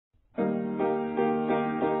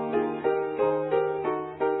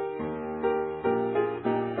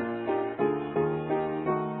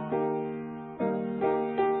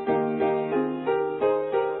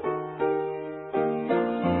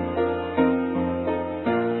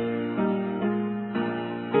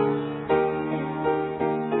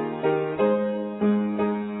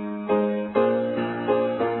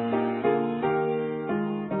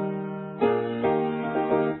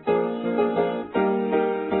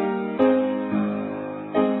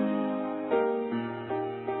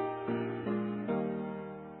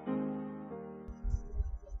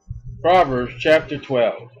Proverbs chapter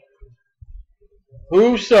 12.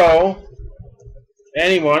 Whoso,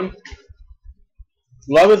 anyone,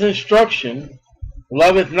 loveth instruction,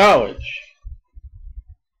 loveth knowledge.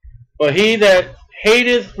 But he that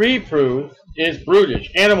hateth reproof is brutish,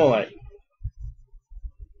 animal-like.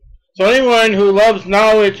 So anyone who loves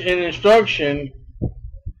knowledge and instruction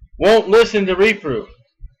won't listen to reproof.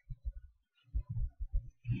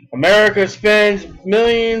 America spends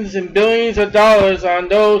millions and billions of dollars on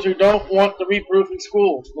those who don't want the reproof in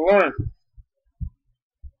schools to learn.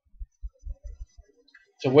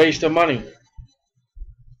 It's a waste of money.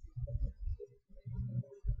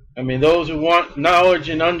 I mean, those who want knowledge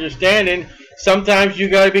and understanding, sometimes you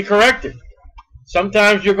got to be corrected.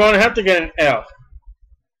 Sometimes you're going to have to get an F.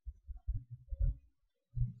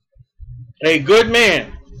 A good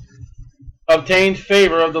man obtains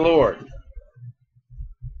favor of the Lord.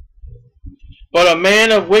 But a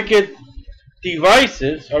man of wicked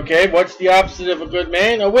devices, okay, what's the opposite of a good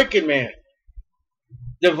man? A wicked man.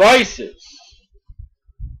 Devices.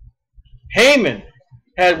 Haman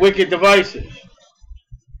had wicked devices.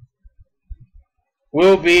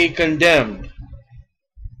 Will be condemned.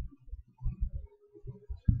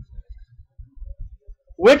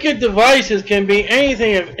 Wicked devices can be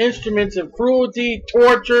anything of instruments of cruelty,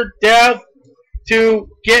 torture, death, to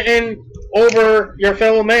getting over your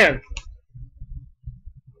fellow man.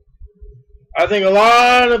 I think a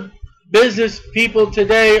lot of business people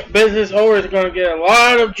today, business owners, are going to get a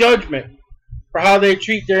lot of judgment for how they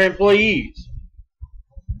treat their employees.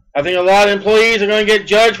 I think a lot of employees are going to get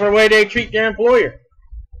judged for the way they treat their employer.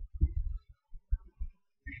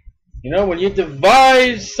 You know, when you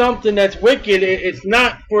devise something that's wicked, it's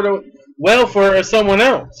not for the welfare of someone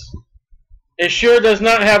else. It sure does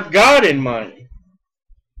not have God in mind.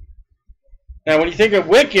 Now, when you think of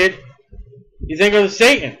wicked, you think of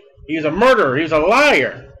Satan. He's a murderer. He's a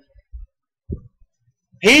liar.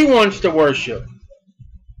 He wants to worship.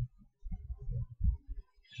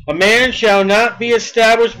 A man shall not be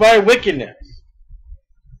established by wickedness.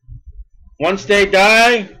 Once they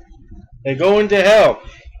die, they go into hell.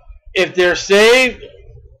 If they're saved,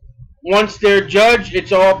 once they're judged,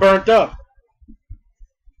 it's all burnt up.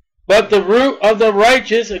 But the root of the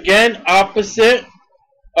righteous, again, opposite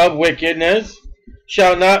of wickedness,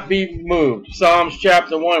 shall not be moved. Psalms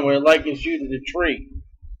chapter 1, where it likens you to the tree.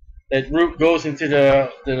 That root goes into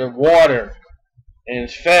the water and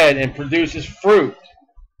is fed and produces fruit.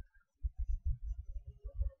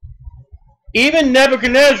 Even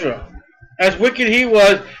Nebuchadnezzar, as wicked he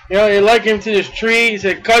was, you know, they likened him to this tree. He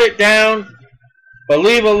said, cut it down, but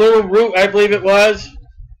leave a little root, I believe it was.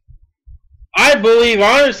 I believe,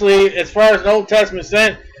 honestly, as far as the Old Testament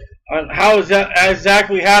said, on how does that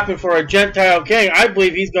exactly happen for a Gentile king, I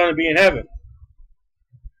believe he's going to be in heaven.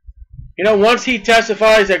 You know, once he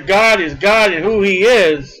testifies that God is God and who he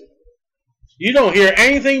is, you don't hear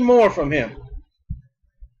anything more from him.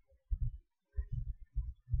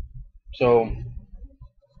 So,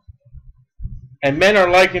 and men are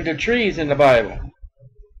likened to trees in the Bible.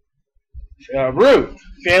 Ruth,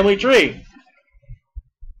 family tree.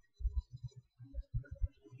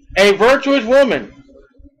 A virtuous woman.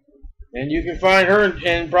 And you can find her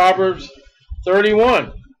in Proverbs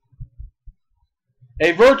 31.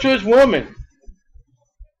 A virtuous woman.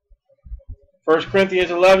 1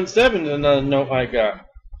 Corinthians 11:7 is another note I got.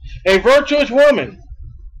 A virtuous woman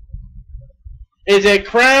is a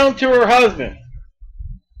crown to her husband.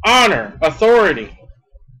 Honor, authority,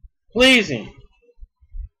 pleasing.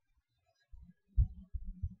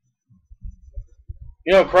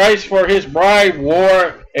 You know, Christ for his bride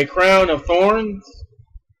wore a crown of thorns,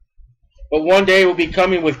 but one day will be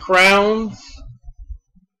coming with crowns.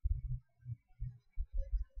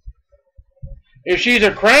 If she's a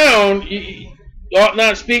crown, you ought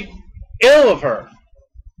not speak ill of her.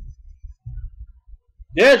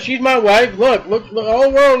 Yeah, she's my wife. Look,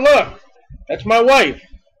 all world, look. That's my wife.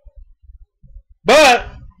 But,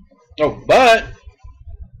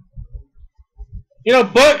 you know,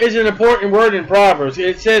 but is an important word in Proverbs.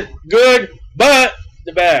 It says good, but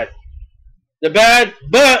the bad. The bad,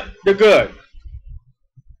 but the good.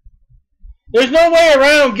 There's no way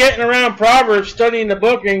around getting around Proverbs, studying the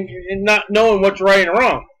book, and not knowing what's right and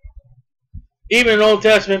wrong. Even an Old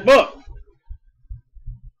Testament book.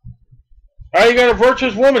 All right, you got a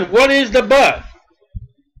virtuous woman. What is the but?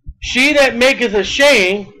 She that maketh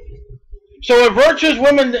ashamed. So a virtuous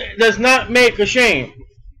woman does not make ashamed.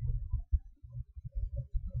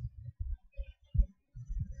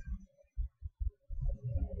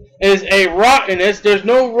 Is a rottenness. There's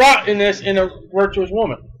no rottenness in a virtuous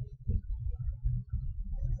woman.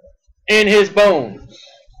 In his bones.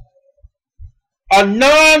 A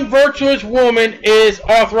non-virtuous woman is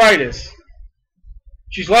arthritis.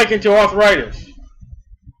 She's likened to arthritis.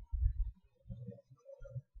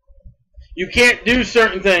 You can't do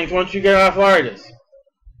certain things once you get arthritis.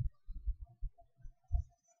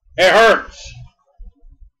 It hurts.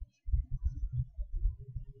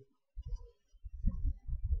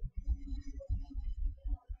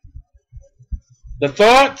 The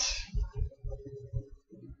thoughts,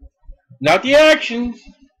 not the actions,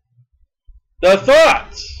 the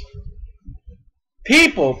thoughts.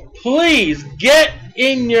 People, please get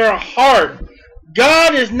in your heart.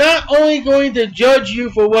 God is not only going to judge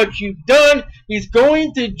you for what you've done, He's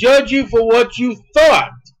going to judge you for what you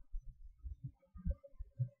thought.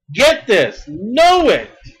 Get this. Know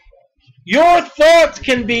it. Your thoughts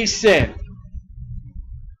can be sin.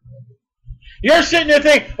 You're sitting there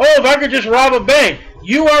thinking, oh, if I could just rob a bank.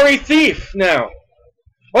 You are a thief now.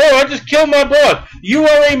 Oh, I just killed my boss. You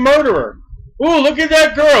are a murderer. Ooh, look at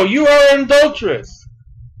that girl. You are an adulteress.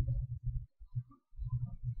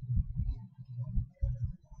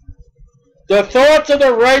 The thoughts of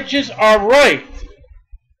the righteous are right.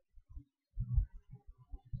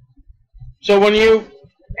 So when you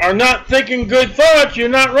are not thinking good thoughts, you're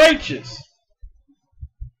not righteous.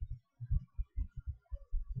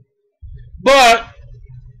 But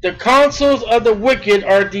the counsels of the wicked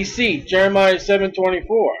are deceit. Jeremiah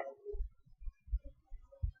 7:24.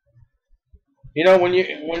 You know,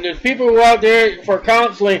 when there's people who are out there for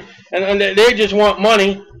counseling and they just want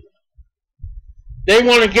money, they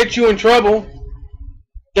want to get you in trouble.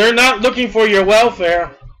 They're not looking for your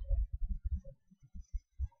welfare.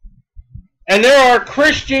 And there are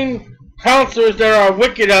Christian counselors that are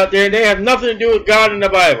wicked out there. They have nothing to do with God and the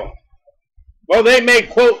Bible. Well, they may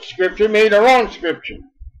quote Scripture, maybe the wrong Scripture.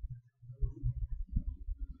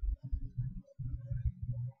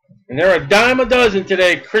 And there are a dime a dozen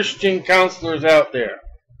today Christian counselors out there.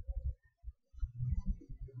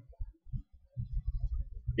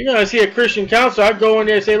 You're going to see a Christian counselor, I go in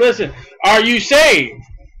there and say, listen, are you saved?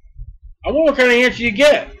 I wonder what kind of answer you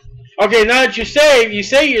get. Okay, now that you're saved, you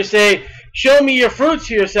say you're saved, show me your fruits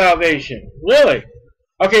of your salvation. Really?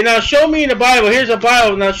 Okay, now show me in the Bible. Here's a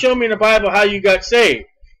Bible. Now show me in the Bible how you got saved.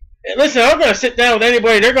 Listen, I'm going to sit down with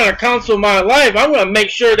anybody. They're going to counsel my life. I'm going to make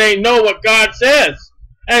sure they know what God says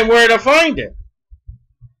and where to find it.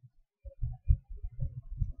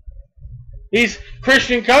 These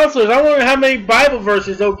Christian counselors, I wonder how many Bible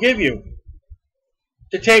verses they'll give you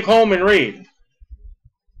to take home and read.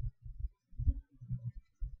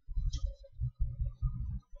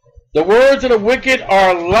 The words of the wicked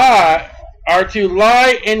are to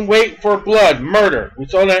lie in wait for blood, murder. We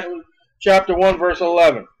saw that in chapter 1, verse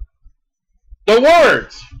 11. The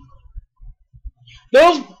words.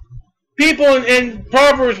 Those people in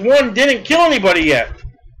Proverbs 1 didn't kill anybody yet.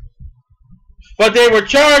 But they were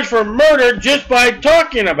charged for murder just by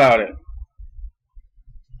talking about it.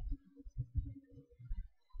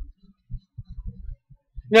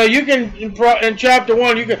 Now you can, in chapter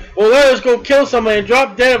 1, you can, well, let us go kill somebody and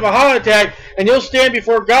drop dead of a heart attack, and you'll stand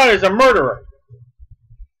before God as a murderer.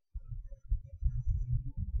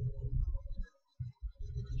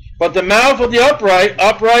 But the mouth of the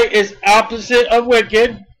upright is opposite of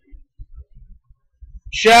wicked,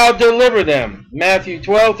 shall deliver them. Matthew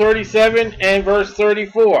 12:37 and verse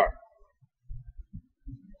 34.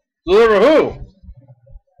 Deliver who?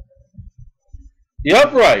 The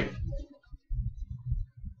upright.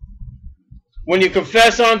 When you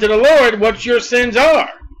confess unto the Lord what your sins are.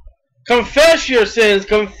 Confess your sins.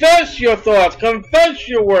 Confess your thoughts. Confess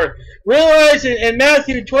your word. Realize in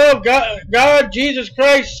Matthew 12, God, Jesus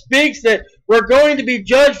Christ, speaks that we're going to be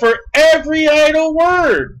judged for every idle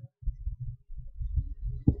word.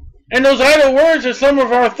 And those idle words are some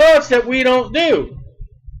of our thoughts that we don't do,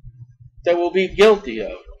 that we'll be guilty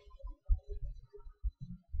of.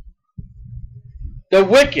 The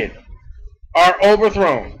wicked are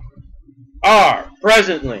overthrown. Are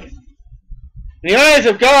presently. In the eyes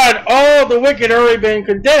of God, all the wicked already been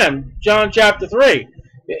condemned. John chapter 3.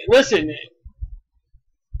 Listen,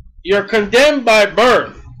 you're condemned by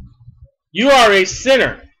birth. You are a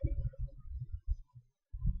sinner.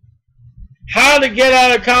 How to get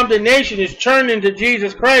out of condemnation is turning to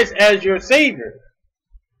Jesus Christ as your Savior.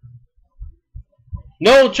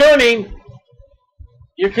 No turning,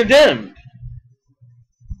 you're condemned.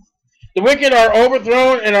 The wicked are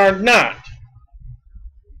overthrown and are not.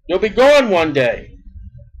 They'll be gone one day.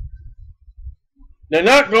 They're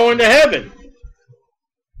not going to heaven.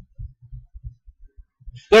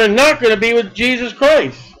 They're not going to be with Jesus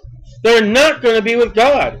Christ. They're not going to be with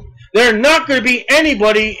God. They're not going to be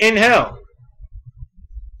anybody in hell.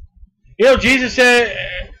 You know, Jesus said,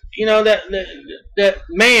 you know, that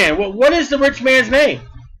man. What is the rich man's name?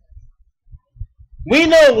 We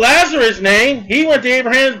know Lazarus' name. He went to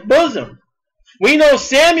Abraham's bosom. We know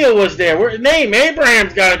Samuel was there. What's his name?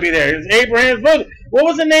 Abraham's got to be there. It's Abraham's bosom. What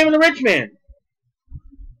was the name of the rich man?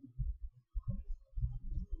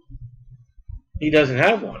 He doesn't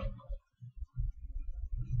have one.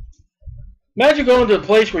 Imagine going to a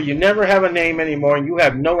place where you never have a name anymore and you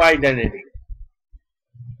have no identity.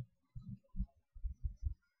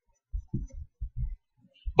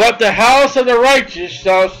 But the house of the righteous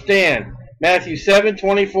shall stand. Matthew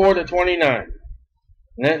 7:24-29.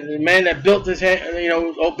 The man that built his hand,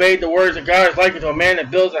 obeyed the words of God is like unto a man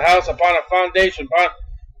that builds a house upon a foundation, upon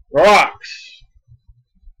rocks.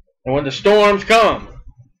 And when the storms come,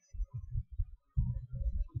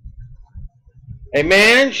 a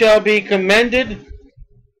man shall be commended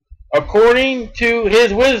according to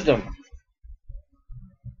his wisdom.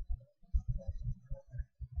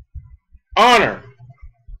 Honor.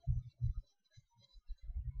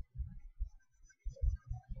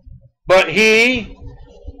 But he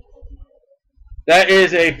that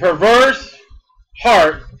is a perverse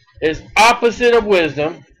heart is opposite of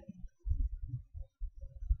wisdom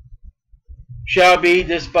shall be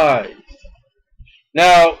despised.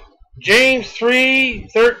 Now, James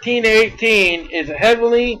 3:13-18 is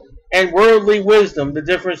heavenly and worldly wisdom, the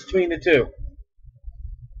difference between the two.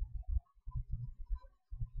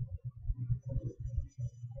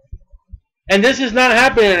 And this is not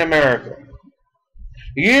happening in America.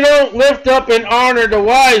 You don't lift up and honor the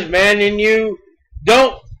wise man, and you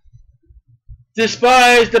don't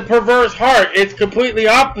despise the perverse heart. It's completely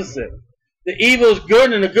opposite. The evil is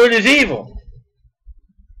good and the good is evil.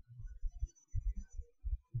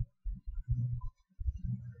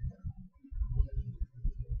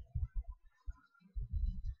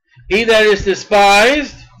 He that is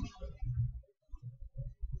despised,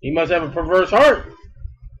 he must have a perverse heart,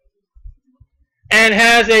 and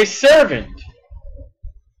has a servant.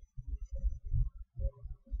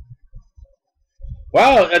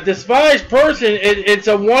 Wow, a despised person, it's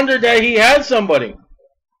a wonder that he has somebody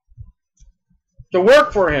to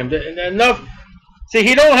work for him. Enough. See,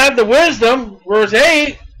 he don't have the wisdom. Verse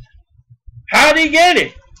 8, how did he get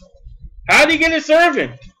it? How did he get a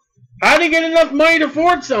servant? How did he get enough money to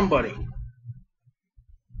afford somebody?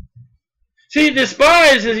 See,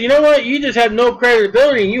 despised is, you know what? You just have no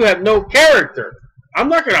credibility and you have no character. I'm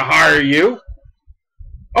not going to hire you.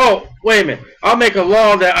 Oh, wait a minute. I'll make a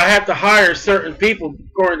law that I have to hire certain people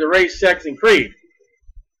according to race, sex, and creed.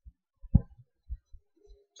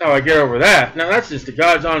 That's how I get over that. Now, that's just the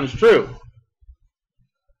God's honest truth.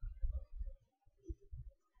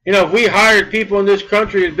 You know, if we hired people in this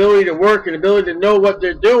country, the ability to work and the ability to know what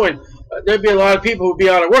they're doing, there'd be a lot of people who'd be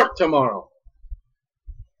out of work tomorrow.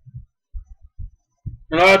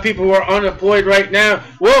 And a lot of people who are unemployed right now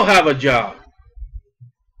will have a job.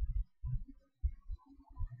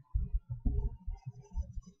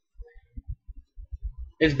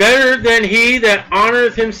 It's better than he that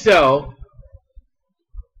honoreth himself,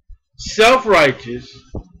 self-righteous,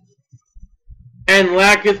 and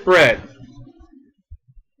lacketh bread.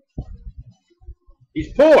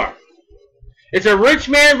 He's poor. It's a rich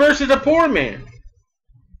man versus a poor man.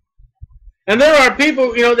 And there are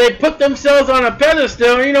people, they put themselves on a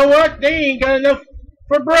pedestal, and you know what? They ain't got enough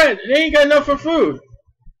for bread. They ain't got enough for food.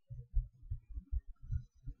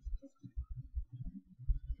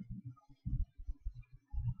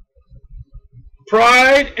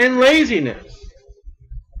 Pride and laziness.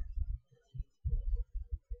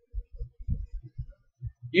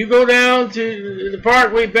 You go down to the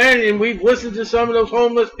park we've been, and we've listened to some of those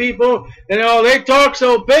homeless people, and they talk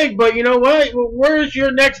so big, but you know what? Where's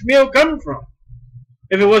your next meal coming from?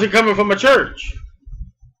 If it wasn't coming from a church,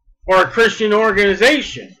 or a Christian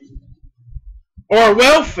organization, or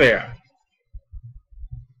welfare.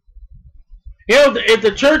 If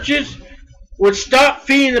the churches would stop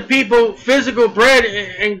feeding the people physical bread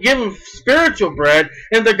and give them spiritual bread,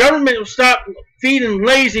 and the government would stop feeding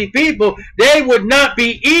lazy people, they would not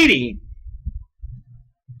be eating.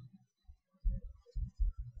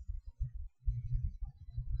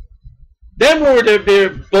 Then would be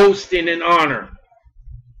boasting in honor.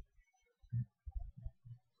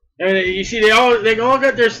 And you see, they all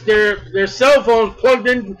got their cell phones plugged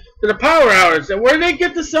into the power outlets. Where did they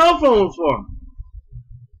get the cell phones from?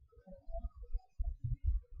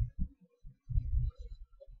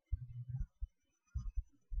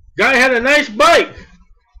 Guy had a nice bike.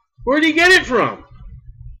 Where did he get it from?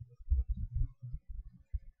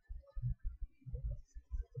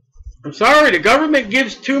 I'm sorry, the government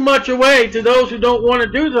gives too much away to those who don't want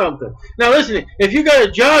to do something. Now listen, if you got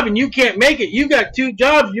a job and you can't make it, you got 2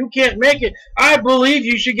 jobs and you can't make it, I believe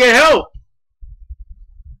you should get help.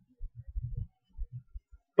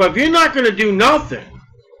 But if you're not going to do nothing,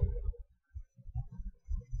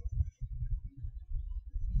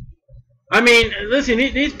 I mean, listen,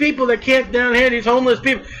 these people that camp down here, these homeless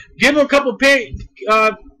people, give them a couple cans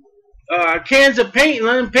of paint and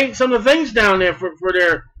let them paint some of the things down there for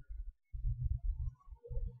their.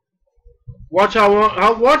 Watch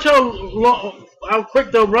how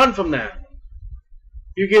quick they'll run from that.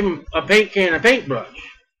 You give them a paint can, a paintbrush.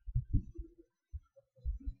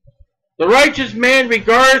 The righteous man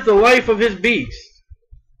regards the life of his beast.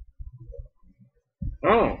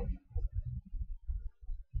 Oh.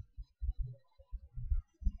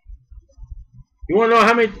 You want to know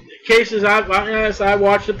how many cases I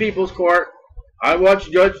watched the People's Court. I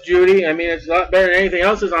watched Judge Judy. I mean, it's a lot better than anything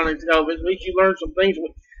else is on the television. At least you learn some things, you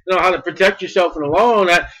know, how to protect yourself in the law and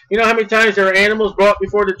that. You know how many times there are animals brought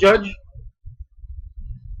before the judge?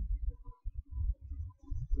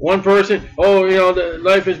 One person, oh, you know, the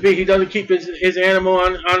life is beast. He doesn't keep his animal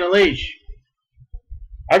on a leash.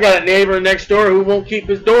 I got a neighbor next door who won't keep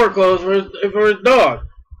his door closed for his dog.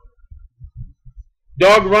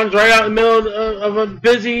 Dog runs right out in the middle of a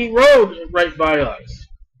busy road right by us.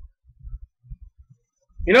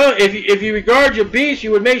 You know, if you regard your beast, you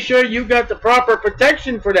would make sure you got the proper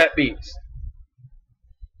protection for that beast.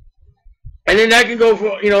 And then that can go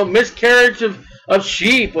for, you know, miscarriage of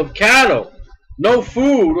sheep, of cattle, no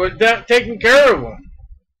food, or not taking care of them.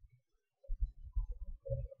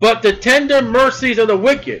 But the tender mercies of the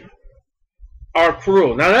wicked are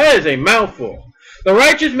cruel. Now that is a mouthful. The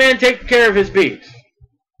righteous man takes care of his beast.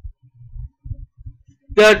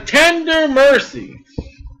 The tender mercies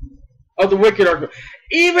of the wicked are cruel.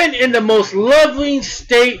 Even in the most loving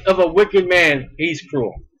state of a wicked man, he's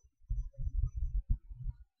cruel.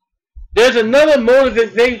 There's another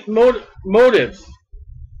motives.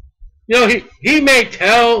 You know, he may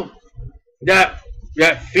tell that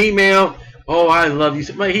female, oh, I love you.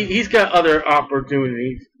 He's got other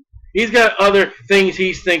opportunities. He's got other things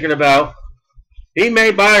he's thinking about. He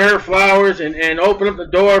may buy her flowers and open up the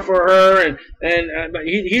door for her, and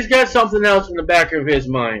he's got something else in the back of his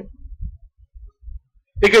mind.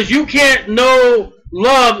 Because you can't know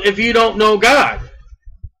love if you don't know God.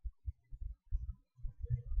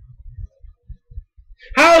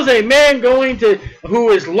 How is a man who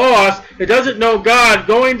is lost, who doesn't know God,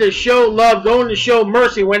 going to show love, going to show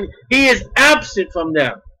mercy when he is absent from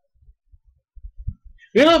them?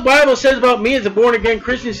 You know what the Bible says about me as a born-again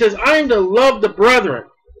Christian? It says, I am to love the brethren.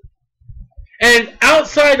 And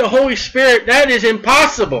outside the Holy Spirit, that is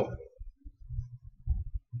impossible.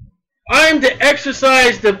 I am to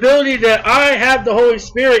exercise the ability that I have the Holy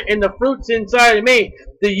Spirit and the fruits inside of me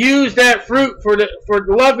to use that fruit for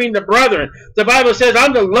loving the brethren. The Bible says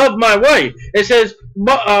I'm to love my wife. It says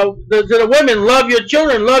the women, love your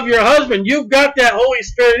children, love your husband. You've got that Holy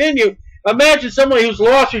Spirit in you. Imagine someone who's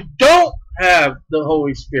lost who don't have the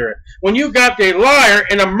Holy Spirit. When you got a liar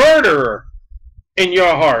and a murderer in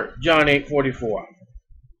your heart, John 8:44.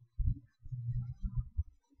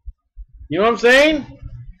 You know what I'm saying?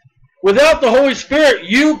 Without the Holy Spirit,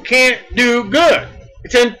 you can't do good.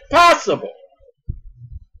 It's impossible.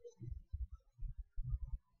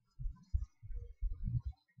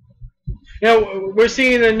 You know, we're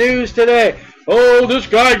seeing the news today. Oh, this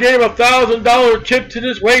guy gave a $1,000 tip to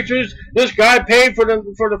this waitress. This guy paid for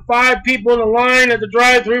the 5 people in the line at the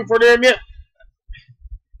drive-thru for their meal.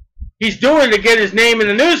 He's doing it to get his name in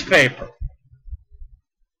the newspaper.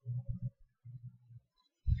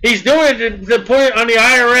 He's doing it to put it on the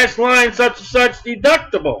IRS line, such and such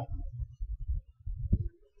deductible.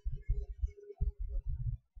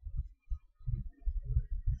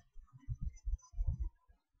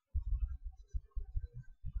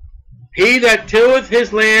 He that tilleth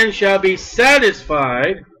his land shall be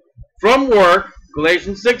satisfied from work,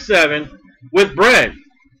 Galatians 6:7, with bread.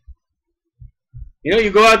 You know, you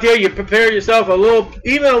go out there, you prepare yourself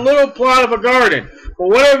even a little plot of a garden. For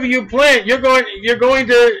whatever you plant, you're going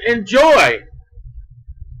to enjoy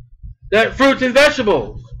that fruits and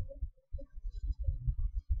vegetables.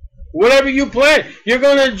 Whatever you plant, you're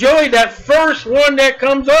going to enjoy that first one that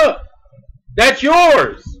comes up. That's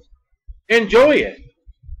yours. Enjoy it.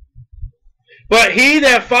 But he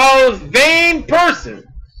that follows vain persons,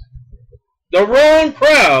 the wrong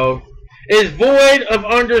crowd, is void of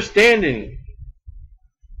understanding.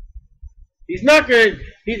 He's not going to,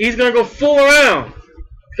 he's going to go fool around.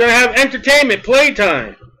 He's going to have entertainment,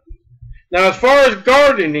 playtime. Now, as far as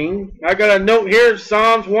gardening, I got a note here,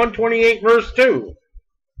 Psalms 128, verse 2.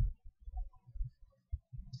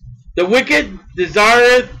 The wicked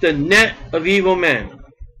desireth the net of evil men.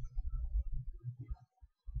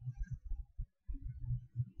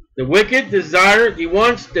 The wicked desireth, he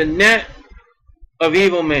wants the net of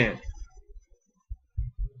evil man.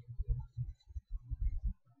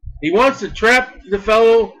 He wants to trap the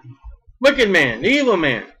fellow wicked man, the evil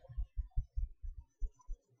man.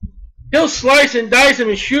 He'll slice and dice him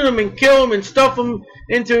and shoot him and kill him and stuff him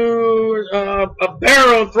into a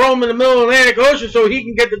barrel and throw him in the middle of the Atlantic Ocean so he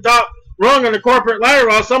can get the top rung on the corporate ladder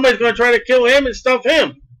while somebody's going to try to kill him and stuff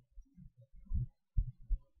him.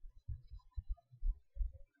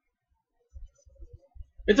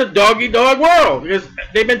 It's a dog-eat-dog world because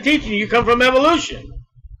they've been teaching you come from evolution.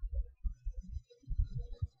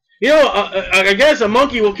 You know, I guess a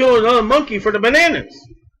monkey will kill another monkey for the bananas.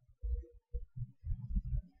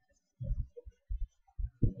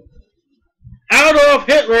 Adolf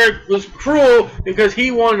Hitler was cruel because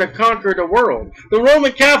he wanted to conquer the world. The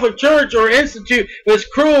Roman Catholic Church or Institute was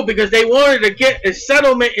cruel because they wanted to get a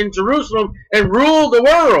settlement in Jerusalem and rule the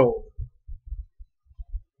world.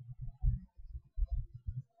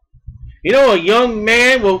 You know, a young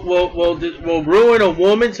man will ruin a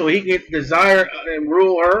woman so he can desire and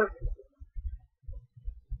rule her.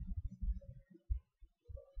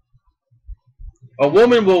 A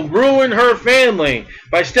woman will ruin her family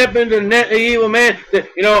by stepping into the net of the evil man.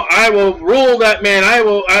 You know, I will rule that man. I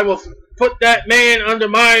will put that man under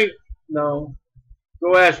my... No.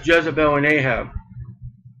 Go ask Jezebel and Ahab.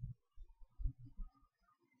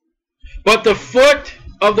 But the foot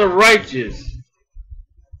of the righteous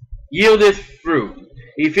yieldeth fruit.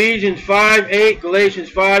 Ephesians 5:8, Galatians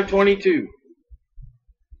 5:22.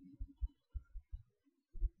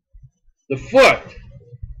 The foot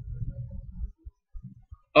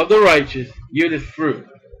of the righteous yieldeth fruit.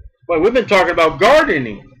 Boy, we've been talking about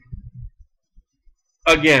gardening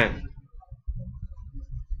again.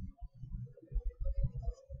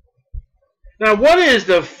 Now, what is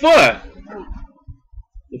the foot?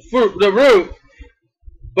 The fruit, the root.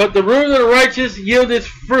 But the root of the righteous yieldeth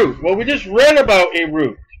fruit. Well, we just read about a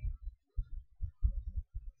root.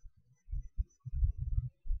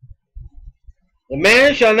 The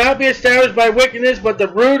man shall not be established by wickedness, but the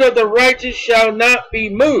root of the righteous shall not be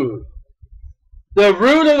moved. The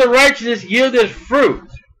root of the righteous yieldeth fruit.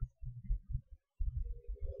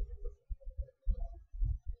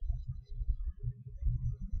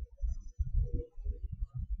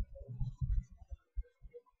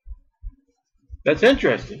 That's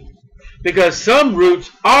interesting. Because some roots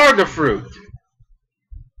are the fruit.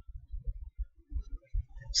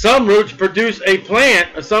 Some roots produce a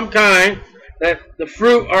plant of some kind that the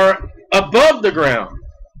fruit are above the ground.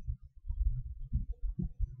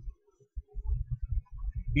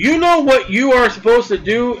 You know what you are supposed to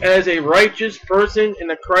do as a righteous person in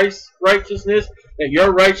the Christ righteousness? That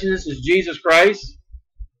your righteousness is Jesus Christ?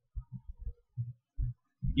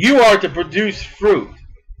 You are to produce fruit.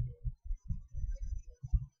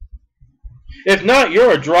 If not,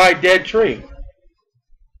 you're a dry, dead tree.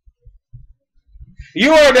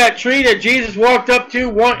 You are that tree that Jesus walked up to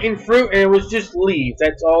wanting fruit, and it was just leaves.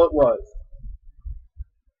 That's all it was.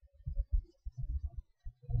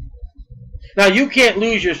 Now, you can't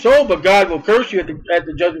lose your soul, but God will curse you at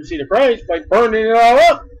the judgment seat of Christ by burning it all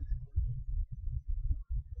up.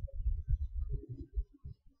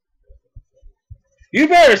 You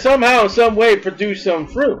better somehow, some way, produce some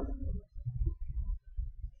fruit.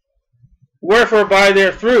 Wherefore, by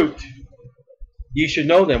their fruit, ye should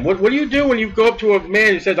know them. What do you do when you go up to a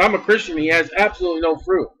man who says, I'm a Christian, and he has absolutely no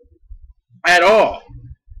fruit at all?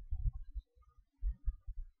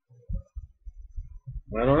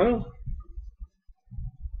 I don't know.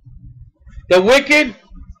 The wicked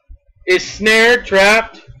is snared,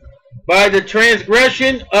 trapped by the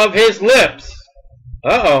transgression of his lips.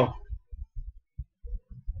 Uh-oh.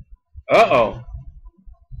 Uh-oh.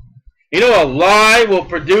 You know, a lie will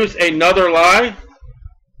produce another lie.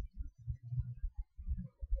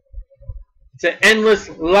 It's an endless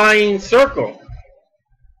lying circle.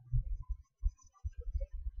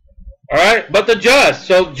 Alright, but the just.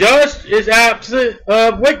 So just is opposite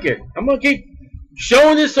of wicked. I'm going to keep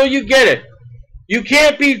showing this so you get it. You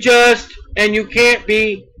can't be just and you can't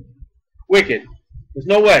be wicked. There's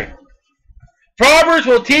no way. Proverbs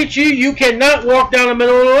will teach you you cannot walk down the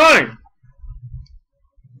middle of the line.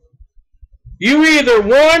 You either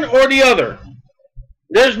one or the other.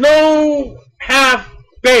 There's no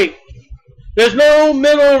half-baked. There's no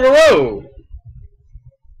middle of the road.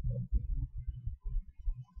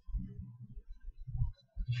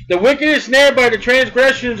 The wicked is snared by the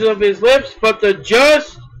transgressions of his lips, but the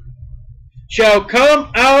just shall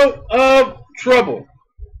come out of trouble.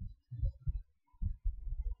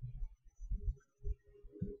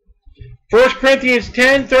 1 Corinthians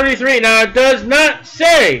 10:33. Now it does not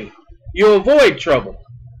say you'll avoid trouble,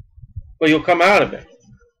 but you'll come out of it.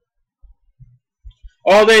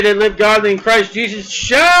 All they that live godly in Christ Jesus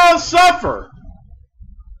shall suffer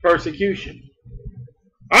persecution.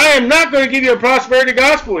 I am not going to give you a prosperity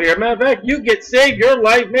gospel here. Matter of fact, you get saved, your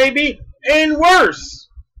life may be and worse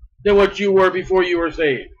than what you were before you were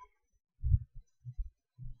saved.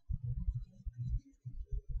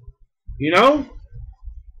 You know?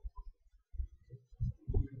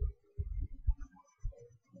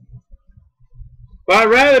 But I'd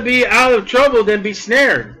rather be out of trouble than be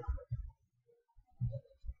snared.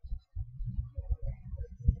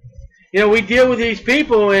 You know, we deal with these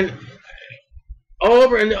people and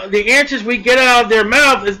the answers we get out of their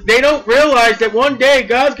mouth is they don't realize that one day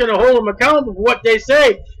God's going to hold them accountable for what they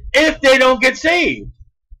say if they don't get saved.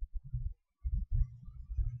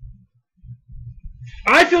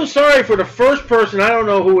 I feel sorry for the first person, I don't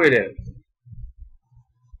know who it is.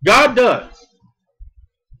 God does.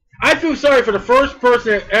 I feel sorry for the first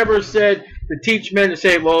person that ever said to teach men to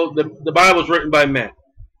say, well, the Bible's written by men.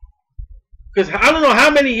 Because I don't know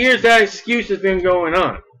how many years that excuse has been going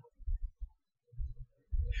on.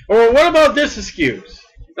 Or what about this excuse?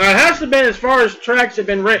 Now it has to have been as far as tracts have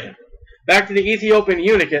been written. Back to the Ethiopian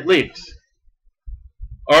eunuch at least.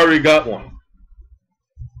 I already got one.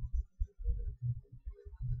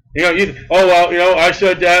 You know, oh well, you know, I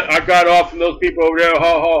said that, I got off from those people over there,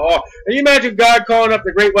 ha ha ha. And you imagine God calling up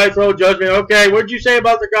the great white throne judgment, okay, what did you say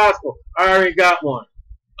about the gospel? I already got one.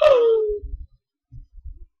 Oh.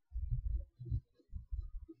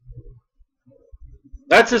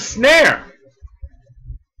 That's a snare.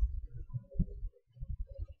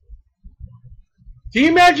 Can you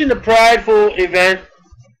imagine the prideful event?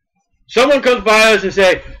 Someone comes by us and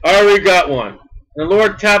say, I already got one. And the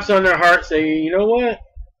Lord taps on their heart saying, you know what?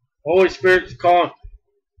 Holy Spirit's calling.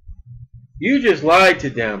 You just lied to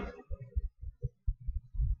them.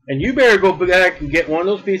 And you better go back and get one of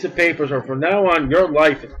those pieces of papers or from now on your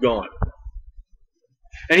life is gone.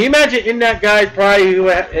 And you imagine in that guy's pride,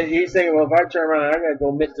 he's thinking, well, if I turn around, I got to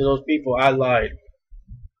go admit to those people I lied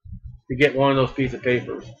to get one of those pieces of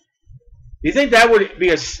papers. Do you think that would be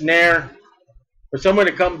a snare for someone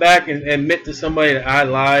to come back and admit to somebody that I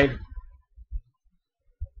lied?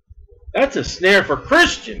 That's a snare for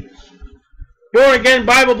Christians. Born again,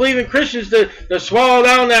 Bible believing Christians to swallow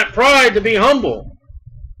down that pride, to be humble.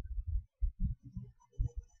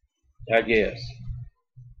 I guess.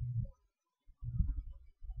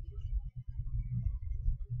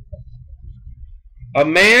 A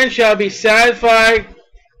man shall be satisfied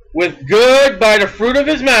with good by the fruit of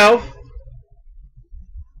his mouth,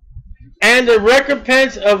 and the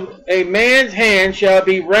recompense of a man's hand shall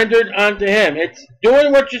be rendered unto him. It's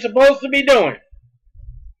doing what you're supposed to be doing.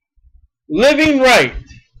 Living right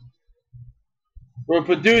will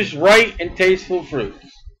produce right and tasteful fruits.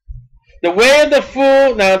 The way of the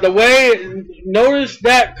fool, now the way, notice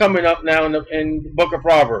that coming up now in the book of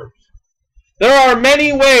Proverbs. There are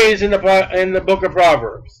many ways in the book of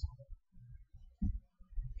Proverbs.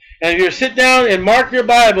 And if you sit down and mark your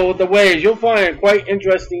Bible with the ways, you'll find a quite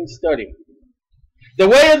interesting study. The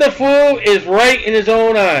way of the fool is right in his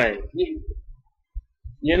own eyes.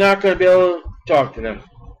 You're not going to be able to talk to them.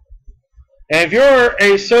 And if you're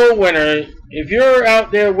a soul winner, if you're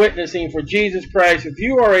out there witnessing for Jesus Christ, if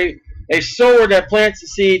you are a sower that plants the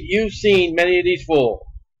seed, you've seen many of these fools.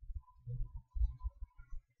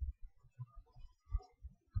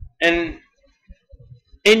 And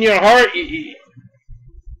in your heart,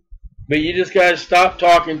 but you just got to stop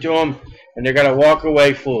talking to them, and they're going to walk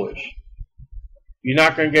away foolish. You're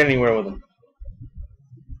not going to get anywhere with them.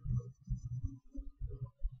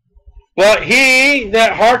 But he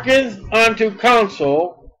that hearkeneth unto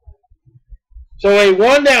counsel, so a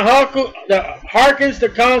one that hearkens to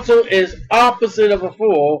counsel is opposite of a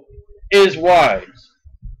fool, is wise.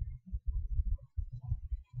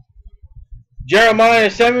 Jeremiah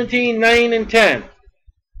 17:9 and 10.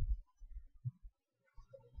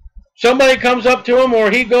 Somebody comes up to him, or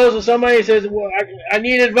he goes to somebody and says, well, I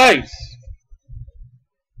need advice.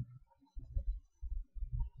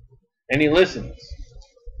 And he listens.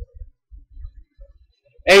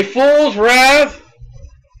 A fool's wrath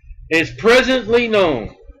is presently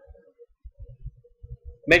known.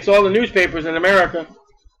 Makes all the newspapers in America.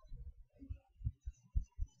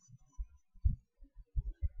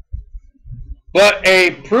 But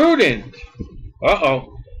a prudent,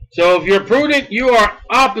 so if you're prudent, you are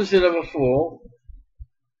opposite of a fool.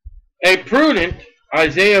 A prudent,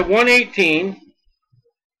 Isaiah 1:18,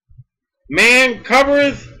 man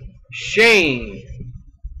covereth shame.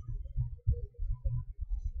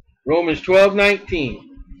 Romans 12:19.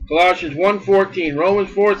 Colossians 1:14, Romans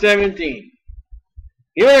 4:17.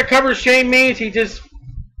 You know what cover shame means? He just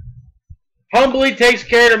humbly takes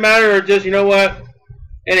care of the matter, or just, you know what?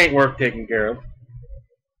 It ain't worth taking care of.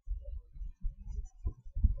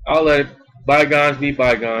 I'll let bygones be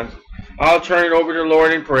bygones. I'll turn it over to the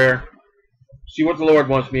Lord in prayer. See what the Lord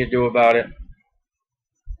wants me to do about it.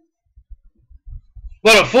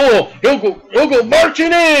 But a fool, he'll go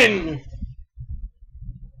marching in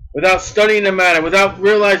without studying the matter, without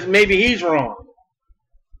realizing maybe he's wrong.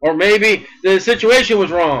 Or maybe the situation was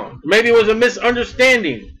wrong. Maybe it was a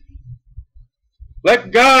misunderstanding.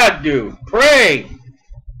 Let God do. Pray.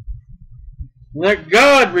 Let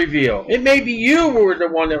God reveal. It may be you who were the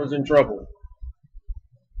one that was in trouble.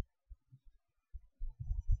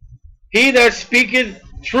 He that speaketh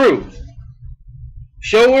truth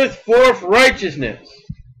showeth forth righteousness.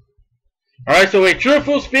 Alright, so a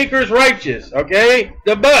truthful speaker is righteous. Okay?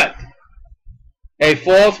 But a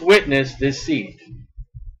false witness deceit.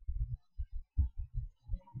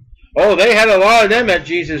 Oh, they had a lot of them at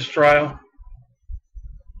Jesus' trial.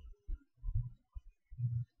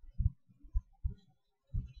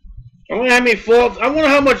 I wonder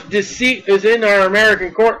how much deceit is in our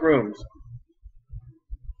American courtrooms.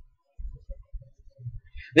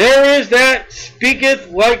 There is that speaketh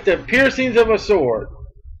like the piercings of a sword,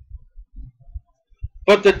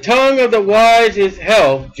 but the tongue of the wise is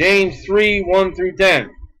health. James 3:1-10.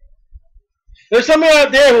 There's somebody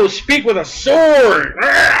out there who will speak with a sword.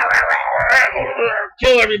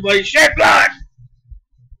 Kill everybody. Shed blood.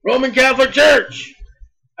 Roman Catholic Church.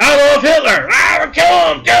 Adolf Hitler.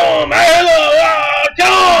 Kill him. Kill him.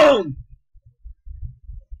 Kill him.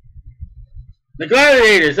 The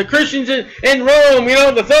gladiators. The Christians in Rome. You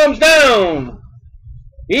know, the thumbs down.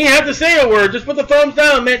 He didn't have to say a word. Just put the thumbs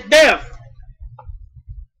down. Meant death.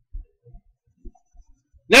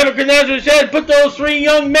 Nebuchadnezzar said, put those 3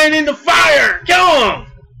 young men in the fire. Kill them.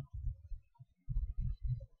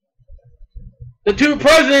 The 2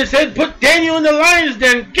 presidents said, put Daniel in the lion's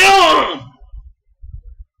den. Kill him.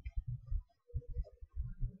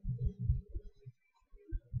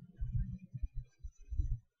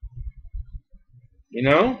 You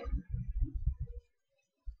know?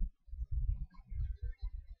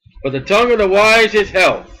 But the tongue of the wise is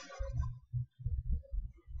health.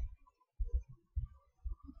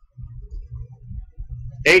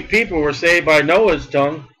 Eight people were saved by Noah's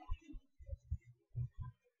tongue.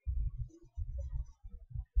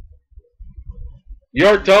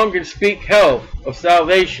 Your tongue can speak health of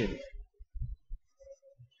salvation.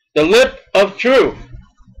 The lip of truth.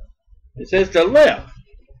 It says the lip.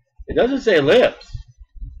 It doesn't say lips.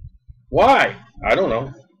 Why? I don't know.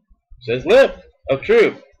 It says lip of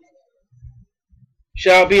truth.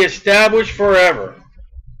 Shall be established forever.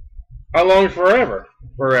 How long forever?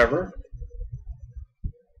 Forever.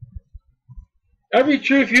 Every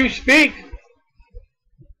truth you speak,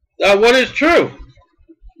 what is true?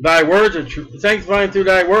 Thy words are true. Sanctifying through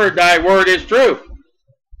thy word is true.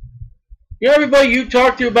 You know, everybody you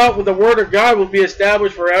talk to about with the word of God will be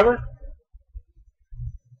established forever.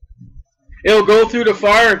 It'll go through the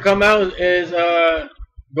fire and come out as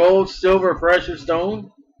gold, silver, precious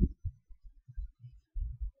stone.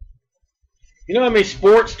 You know how many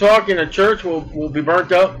sports talk in a church will be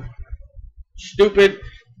burnt up? Stupid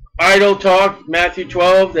idle talk, Matthew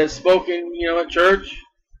 12, that's spoken, you know, at church.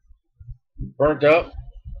 Burnt up.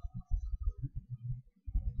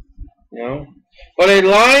 You know. But a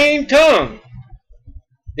lying tongue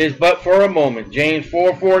is but for a moment. James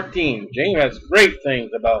 4:14. James has great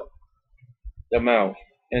things about the mouth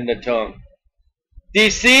and the tongue.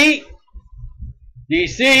 Deceit.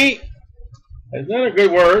 Deceit. That's not a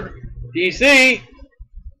good word. Deceit.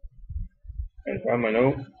 I find my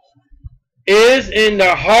note. Is in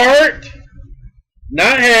the heart,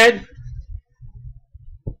 not head.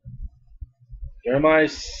 Jeremiah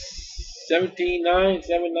 17:9,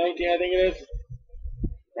 7:19, I think it is.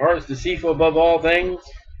 The heart is deceitful above all things.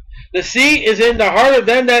 Deceit is in the heart of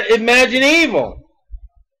them that imagine evil.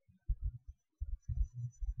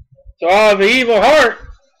 So out of the evil heart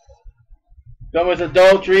cometh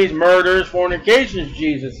adulteries, murders, fornications,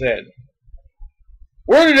 Jesus said.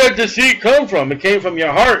 Where did that deceit come from? It came from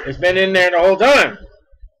your heart. It's been in there the whole time.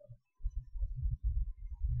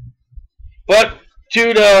 But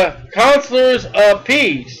to the counselors of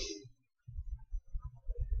peace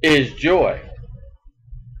is joy.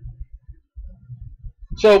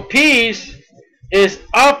 So peace is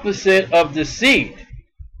opposite of deceit.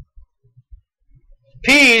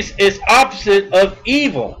 Peace is opposite of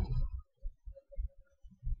evil.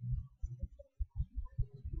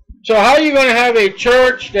 So how are you going to have a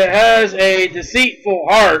church that has a deceitful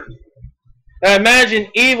heart Now imagine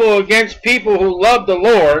evil against people who love the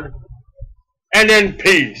Lord, and then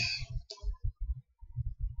peace.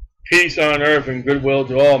 Peace on earth and goodwill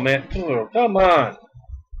to all men. Oh, come on.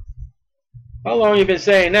 How long have you been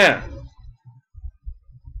saying that?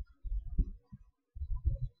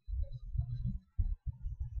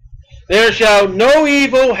 There shall no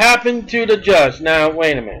evil happen to the just. Now,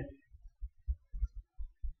 wait a minute.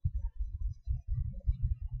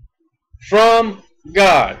 From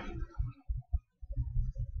God.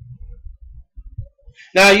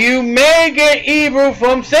 Now, you may get evil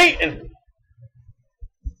from Satan.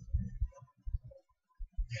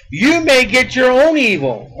 You may get your own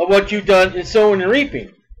evil of what you've done in sowing and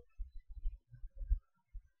reaping.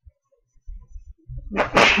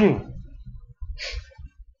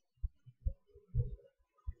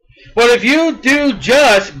 But if you do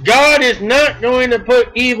just, God is not going to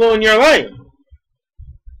put evil in your life.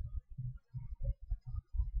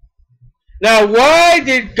 Now, why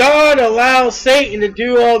did God allow Satan to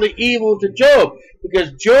do all the evil to Job?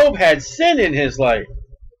 Because Job had sin in his life.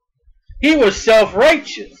 He was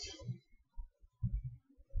self-righteous.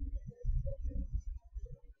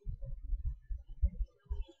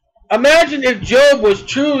 Imagine if Job was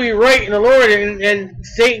truly right in the Lord and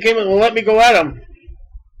Satan came and let me go at him.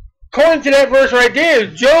 According to that verse right there,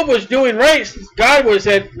 if Job was doing right, God would have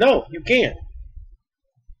said, no, you can't.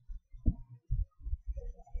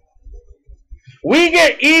 We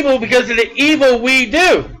get evil because of the evil we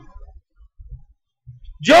do.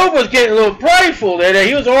 Job was getting a little prideful there that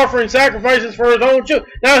he was offering sacrifices for his own children.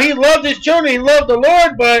 Now, he loved his children, he loved the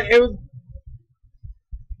Lord, but it was...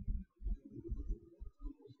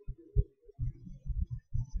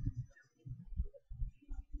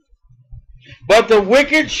 But the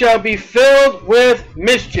wicked shall be filled with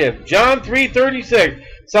mischief. John 3:36.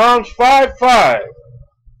 Psalms 5:5.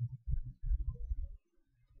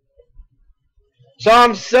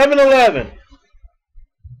 Psalm 7:11.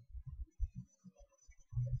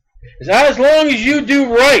 As long as you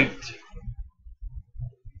do right.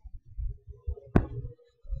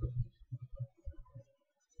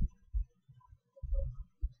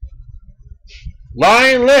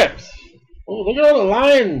 Lying lips. Oh, look at all the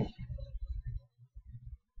lying.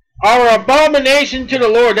 Are abomination to the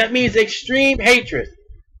Lord. That means extreme hatred.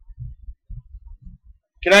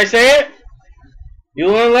 Can I say it? You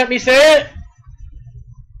want to let me say it?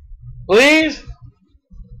 Please?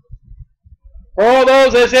 For all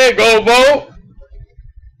those that say, go vote.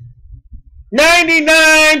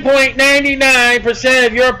 99.99%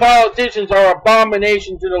 of your politicians are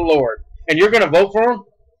abomination to the Lord. And you're going to vote for them?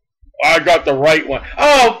 Oh, I got the right one.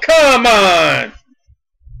 Oh, come on.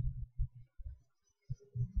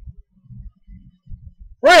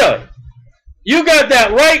 Really? You got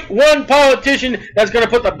that right one politician that's going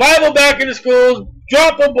to put the Bible back in the schools,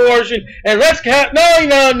 drop abortion, and let's have... No.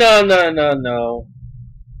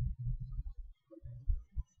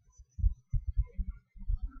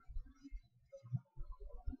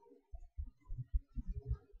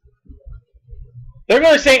 They're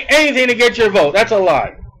going to say anything to get your vote. That's a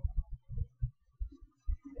lie.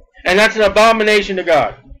 And that's an abomination to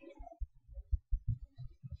God.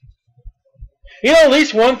 You know, at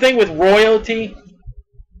least one thing with royalty,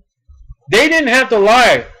 they didn't have to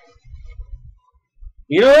lie.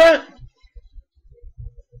 You know what?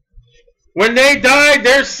 When they died,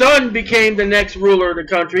 their son became the next ruler of the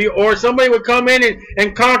country, or somebody would come in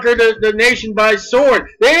and conquer the nation by sword.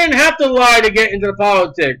 They didn't have to lie to get into the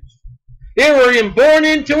politics. They were either born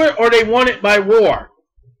into it, or they won it by war.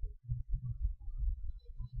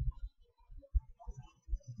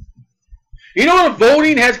 You know what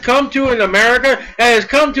voting has come to in America? It has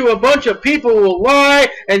come to a bunch of people who will lie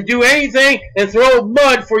and do anything and throw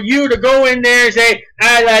mud for you to go in there and say,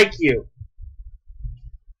 I like you.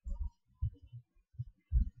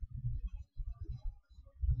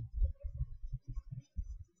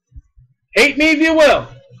 Hate me if you will.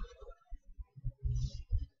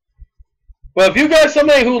 But if you got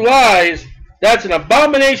somebody who lies, that's an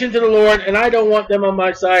abomination to the Lord, and I don't want them on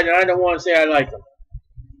my side, and I don't want to say I like them.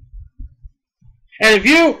 And if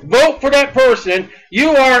you vote for that person, you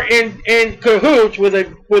are in cahoots with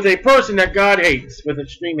a person that God hates with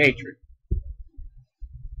extreme hatred.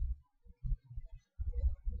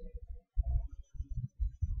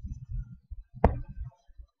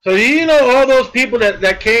 So do you know all those people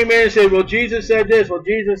that came in and said, well, Jesus said this, well,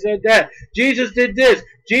 Jesus said that, Jesus did this,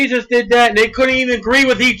 Jesus did that, and they couldn't even agree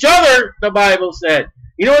with each other, the Bible said.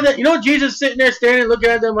 You know Jesus sitting there standing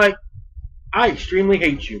looking at them like, I extremely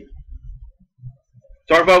hate you.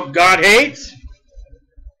 Talk about God hates.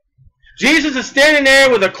 Jesus is standing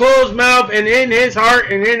there with a closed mouth and in his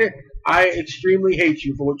heart and I extremely hate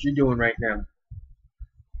you for what you're doing right now.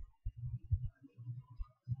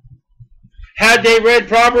 Had they read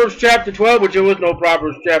Proverbs chapter 12, which there was no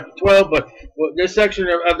Proverbs chapter 12, but this section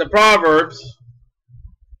of the Proverbs,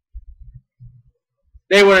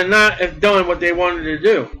 they would not have done what they wanted to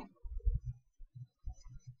do.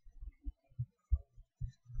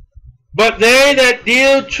 But they that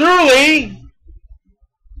deal truly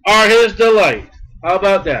are his delight. How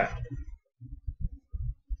about that?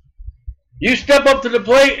 You step up to the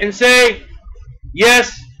plate and say,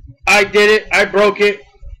 yes, I did it. I broke it.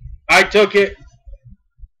 I took it.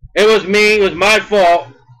 It was me. It was my fault.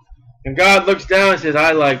 And God looks down and says,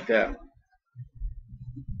 I like that.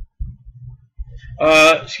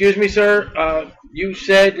 Excuse me, sir. You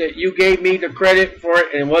said that you gave me the credit for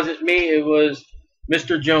it, and it wasn't me. It was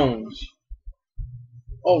Mr. Jones.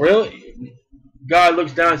 Oh, really? God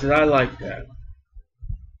looks down and says, I like that.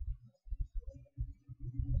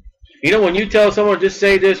 You know, when you tell someone just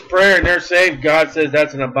say this prayer and they're saved, God says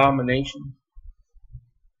that's an abomination.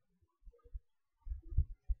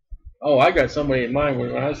 Oh, I got somebody in mind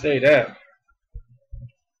when I say that.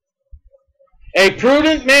 A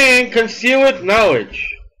prudent man concealeth knowledge,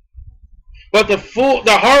 but the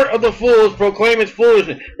heart of the fools proclaimeth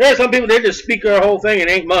foolishness. There are some people, they just speak their whole thing and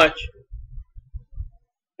ain't much.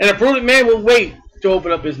 And a prudent man will wait to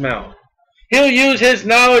open up his mouth. He'll use his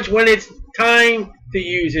knowledge when it's time to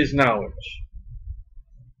use his knowledge.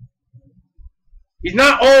 He's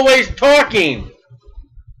not always talking.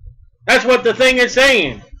 That's what the thing is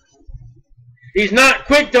saying. He's not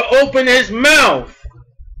quick to open his mouth.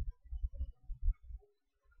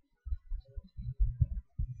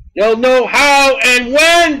 You'll know how and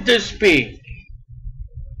when to speak,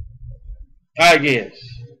 I guess.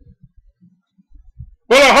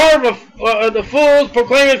 But the heart of the fools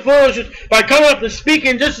proclaimeth foolishness by coming up and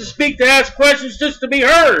speaking just to speak, to ask questions, just to be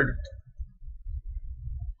heard.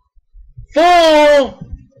 Fool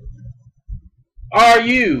are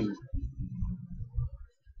you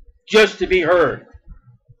just to be heard.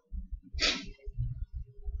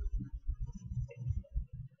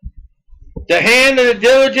 The hand of the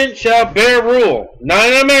diligent shall bear rule. Not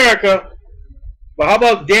in America, but how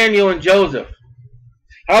about Daniel and Joseph?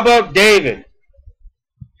 How about David?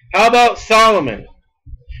 How about Solomon?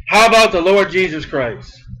 How about the Lord Jesus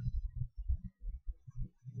Christ?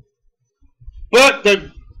 But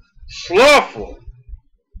the slothful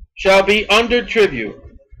shall be under tribute.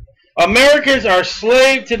 Americans are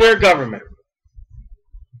slave to their government.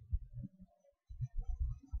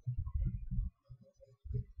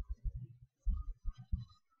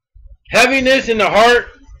 Heaviness in the heart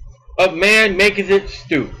of man maketh it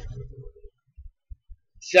stoop.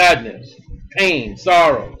 Sadness, pain,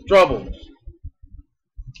 sorrow, troubles,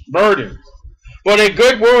 burdens. But a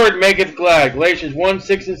good word maketh glad. Galatians 1,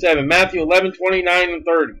 6 and 7. Matthew 11, 29 and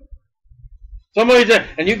 30. Somebody said,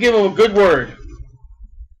 and you give them a good word.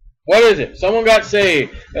 What is it? Someone got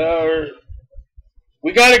saved.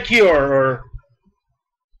 We got a cure. Or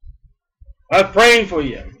I'm praying for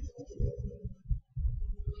you.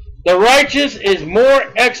 The righteous is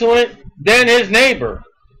more excellent than his neighbor.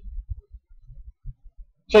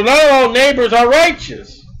 So not all neighbors are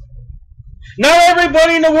righteous. Not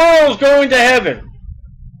everybody in the world is going to heaven.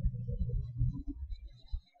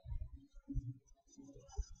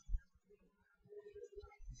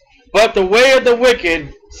 But the way of the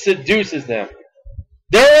wicked seduces them.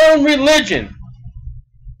 Their own religion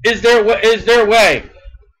is their way.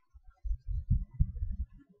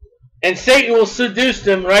 And Satan will seduce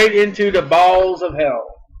them right into the bowels of hell.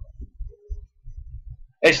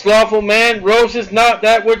 A slothful man roasteth not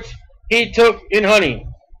that which he took in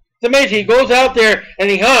hunting. It's amazing. He goes out there and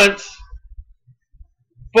he hunts,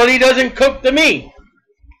 but he doesn't cook the meat.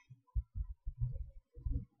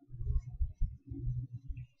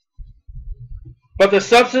 But the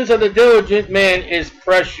substance of the diligent man is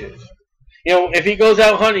precious. You know, if he goes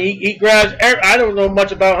out hunting, he grabs, I don't know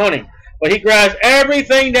much about hunting, but he grabs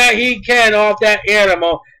everything that he can off that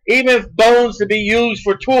animal, even bones to be used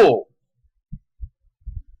for tool.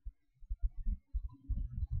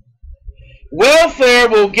 Welfare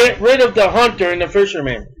will get rid of the hunter and the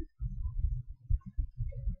fisherman.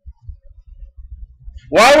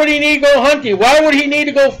 Why would he need to go hunting? Why would he need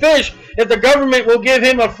to go fish if the government will give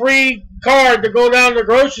him a free card to go down to the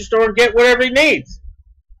grocery store and get whatever he needs?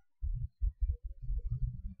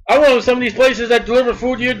 I don't know if some of these places that deliver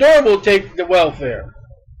food to your door will take the welfare.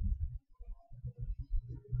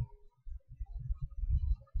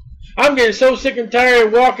 I'm getting so sick and tired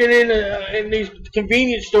of walking in these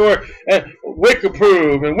convenience stores and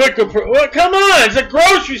WIC-approved and WIC-approved. Well, come on, it's a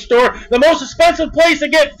grocery store, the most expensive place to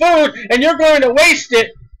get food, and you're going to waste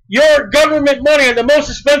your government money on the most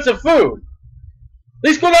expensive food. At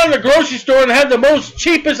least go down to the grocery store and have the most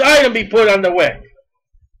cheapest item be put on the wick.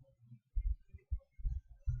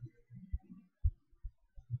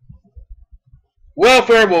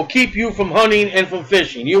 Welfare will keep you from hunting and from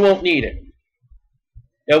fishing. You won't need it.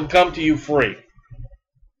 It'll come to you free.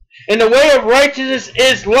 And the way of righteousness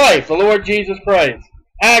is life, the Lord Jesus Christ.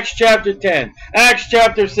 Acts chapter 10. Acts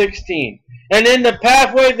chapter 16. And in the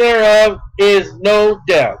pathway thereof is no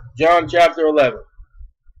death. John chapter 11.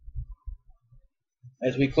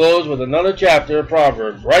 As we close with another chapter of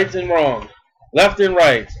Proverbs. Rights and wrongs. Left and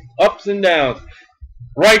rights. Ups and downs.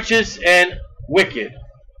 Righteous and wicked.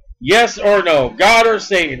 Yes or no. God or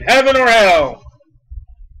Satan. Heaven or hell.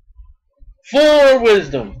 Fool or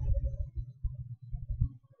wisdom.